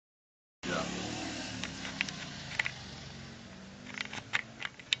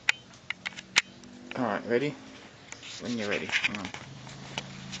Alright, ready? When you're ready. Hang on.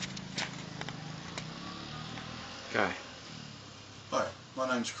 Go. Hi,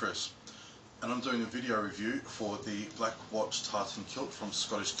 my name's Chris, and I'm doing a video review for the Black Watch tartan kilt from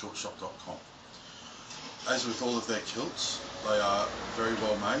ScottishKiltShop.com. As with all of their kilts, they are very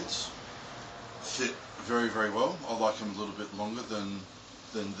well made, fit very, very well. I like them a little bit longer than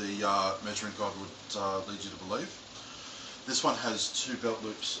the measuring guide would lead you to believe. This one has 2 belt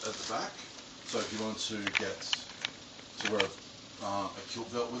loops at the back, so if you want to wear a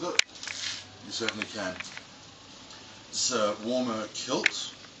kilt belt with it, you certainly can. It's a warmer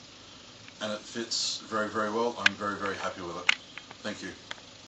kilt and it fits very, very well. I'm very, very happy with it. Thank you.